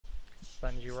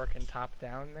Sponge, you working top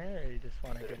down there, or you just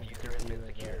want to get into diffuser has been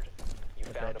secured. You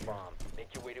the found a bedroom? bomb.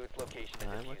 Make your way to its location and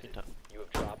I'm defuse working it. top. You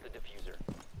have dropped the diffuser.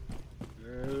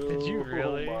 Did you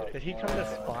really? Oh my Did he come to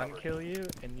God. spawn kill you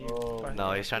and you? Oh fucking-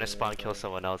 No, he's trying to spawn kill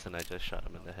someone else and I just shot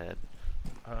him in the head.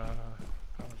 I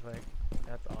was like,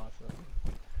 that's awesome.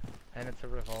 And it's a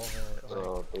revolver.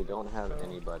 So they don't have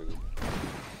anybody.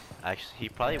 Actually, he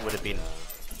probably would have been.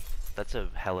 That's a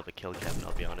hell of a kill, Kevin,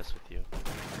 I'll be honest with you.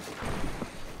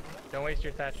 Don't waste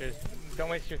your Thatchers. Don't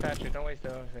waste your Thatcher. Don't waste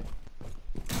anything.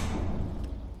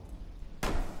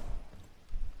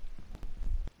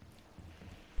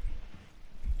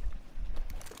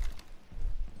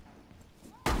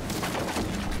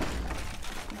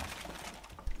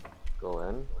 Go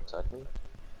in, protect me.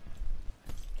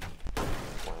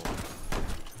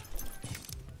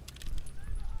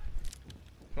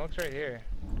 Smoke's right here.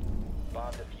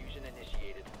 Bomb diffusion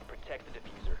initiated. Protect the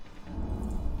diffuser.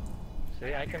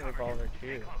 See, I can revolver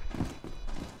too.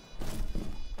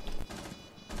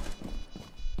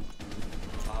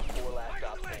 Op 4 last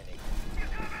stop standing.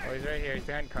 Oh, he's right here. He's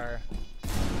behind car. The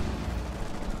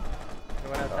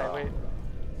one outside, wait.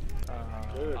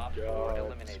 Good Op 4 job,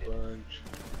 eliminated. Sponge.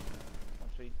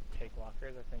 Once we take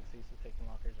lockers, I think Cease is taking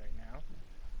lockers right now.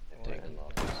 They're taking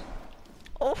lockers.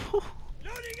 Oh!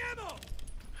 Loading ammo!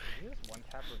 Is this one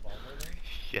tap revolver then?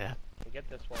 Yeah. We get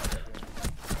this wall right here.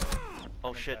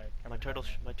 Oh shit, my turtle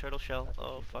shell.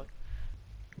 Oh fuck.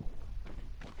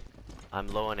 I'm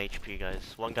low on HP,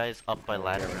 guys. One guy's up by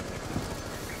ladder.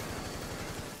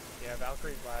 Yeah,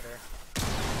 Valkyrie's ladder.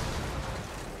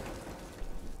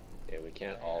 Yeah, we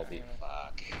can't all be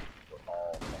fuck. We're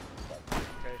all fucking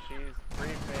Okay, she's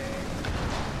briefing.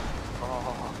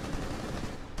 Oh.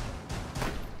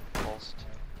 Pulsed.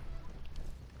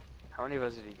 How many of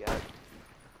us did he get? I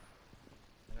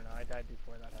don't know, I died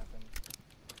before that happened.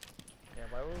 Yeah,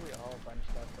 why were we all bunched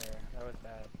up there? That was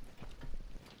bad.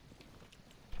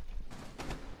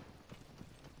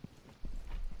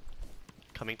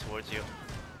 Coming towards you.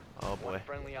 Oh boy. One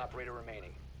friendly operator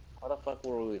remaining. How the fuck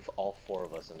were we all four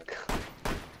of us in the car?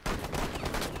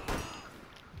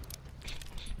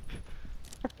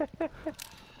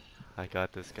 I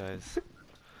got this, guys.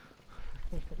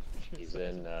 He's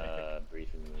in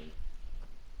briefing room.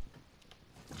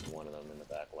 One of them in the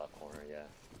back left corner, yeah.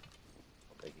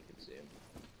 I think you can see him.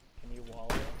 Can you wall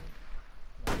him?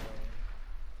 No way.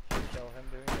 Should you show him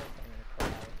doing this? I'm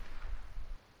gonna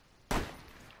cry.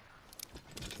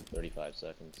 35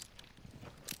 seconds.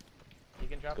 You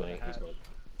can drop He's in going, the he's hatch. going.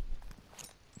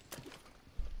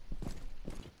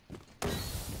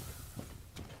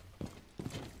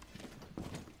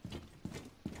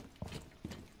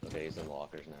 Okay, he's in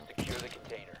lockers now. Secure the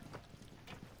container.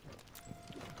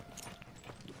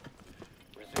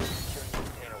 Resume securing the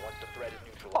container once the threat is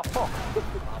neutralized.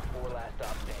 Op 4 last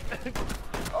stop standing.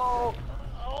 Oh!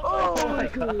 Oh my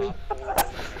god! Op 4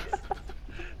 eliminated.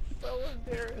 So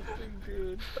embarrassing,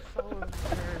 dude. So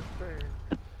embarrassing.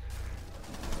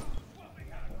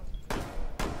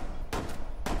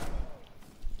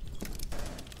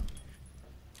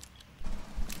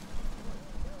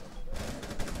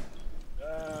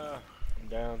 I'm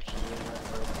down, she's in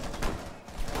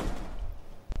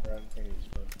right in front of you,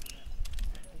 Sponge.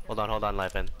 Hold on,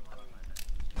 Liven.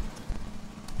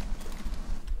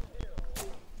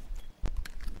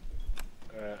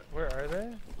 Where are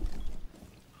they?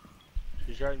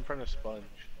 She's right in front of Sponge.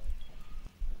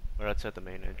 We're outside the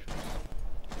main entrance.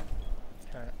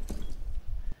 Okay.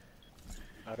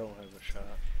 I don't have a shot.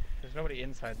 There's nobody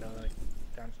inside though, like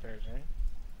downstairs, right?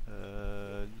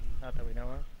 Not that we know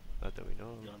of. Not that we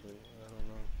know of. I don't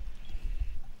know.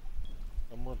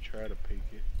 I'm gonna try to peek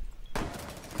it.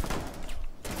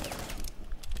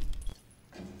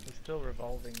 He's still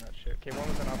revolving that shit. Okay, one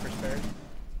was an upper stairs.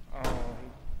 Oh,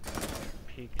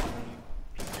 he peeked me.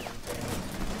 Peeked his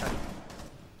advantage.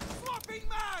 Swapping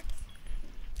mags!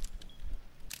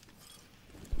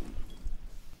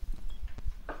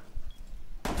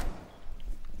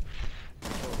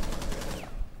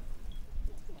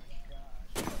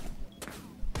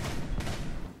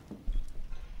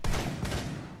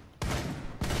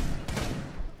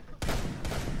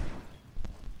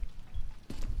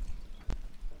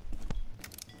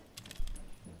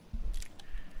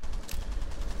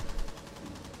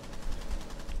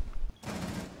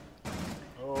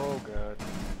 Oh god.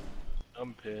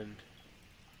 I'm pinned.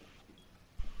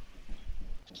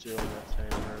 Still in that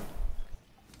same room.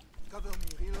 Cover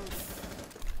me, reload.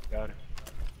 Got him.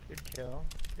 Good kill.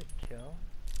 Good kill.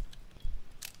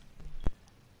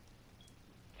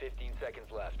 15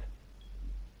 seconds left.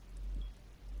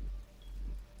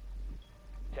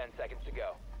 10 seconds to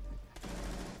go.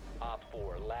 Op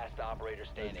 4 last operator. operator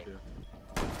standing. Thank you.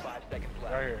 5 seconds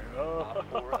left. Right here. Op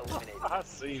 4 eliminated. I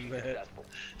seen that. Successful.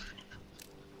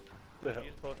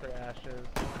 Use both their ashes.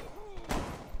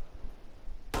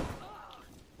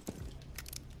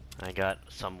 I got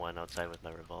someone outside with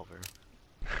my revolver.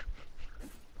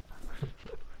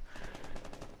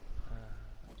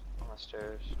 On the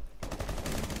stairs.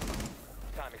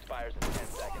 Time expires in 10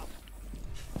 seconds.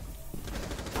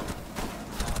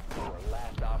 Op 4,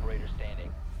 last operator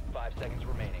standing. 5 seconds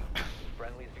remaining.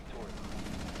 Friendly's victorious.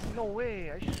 No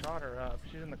way, I shot her up.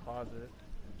 She's in the closet.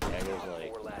 Yeah, it Op was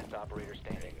like, 4, last operator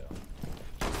standing.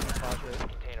 Closet.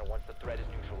 Container once the threat is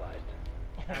neutralized.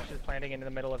 She's planting into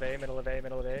the middle of A, middle of A,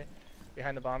 middle of A.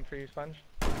 Behind the bomb for you, Sponge.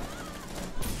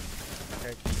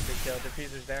 Okay, big kill.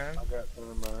 Diffuser's down. I got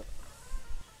thermite.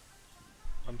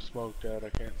 I'm smoked out, I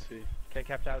can't see. Okay,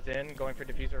 Captow's in, going for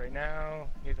diffuser right now.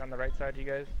 He's on the right side, you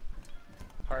guys.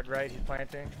 Hard right, he's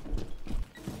planting.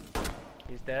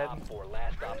 He's dead. Op 4,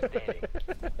 last stop standing.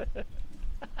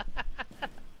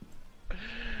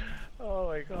 Oh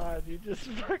my god, you just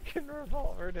fucking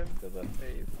revolvered him to the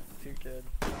face. Too good.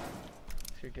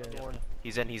 Too good.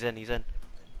 He's in.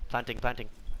 Planting.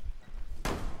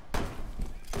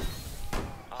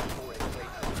 Op 4 is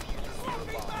placed the diffuser near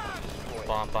the bomb. Destroy it.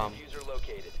 Bomb. Diffuser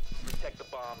located. Protect the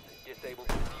bombs. Disable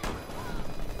the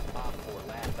diffuser. Op 4,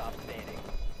 last stop standing.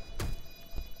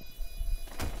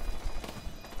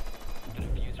 The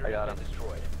diffuser I got has been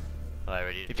destroyed.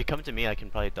 Alrighty. If you come to me, I can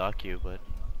probably dock you, but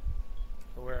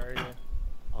So where are you?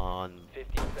 on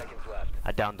 15 seconds left.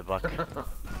 I downed the buck. Op 4,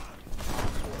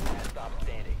 last stop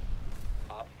standing.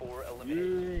 Op 4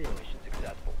 eliminated. Mission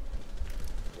successful.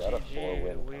 is that a GG,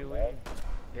 4-win we comeback?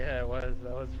 Yeah, it was.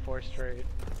 That was 4 straight.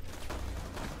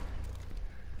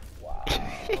 Wow.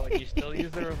 Oh, you still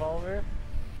use the revolver?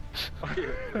 I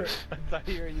thought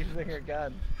you were using a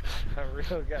gun. A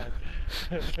real gun.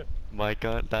 My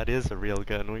gun, that is a real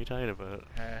gun. What are you talking about?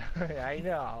 I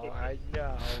know,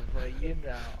 but you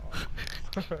know.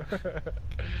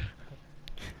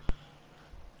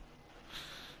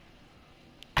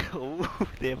 Oh,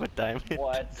 they have a diamond.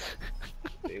 What?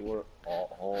 They were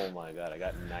all. Oh my god, I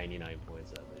got 99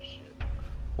 points out of this shit.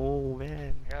 Oh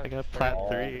man, I got plat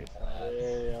 3.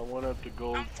 Hey, I went up to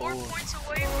gold 4. 4 points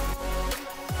away.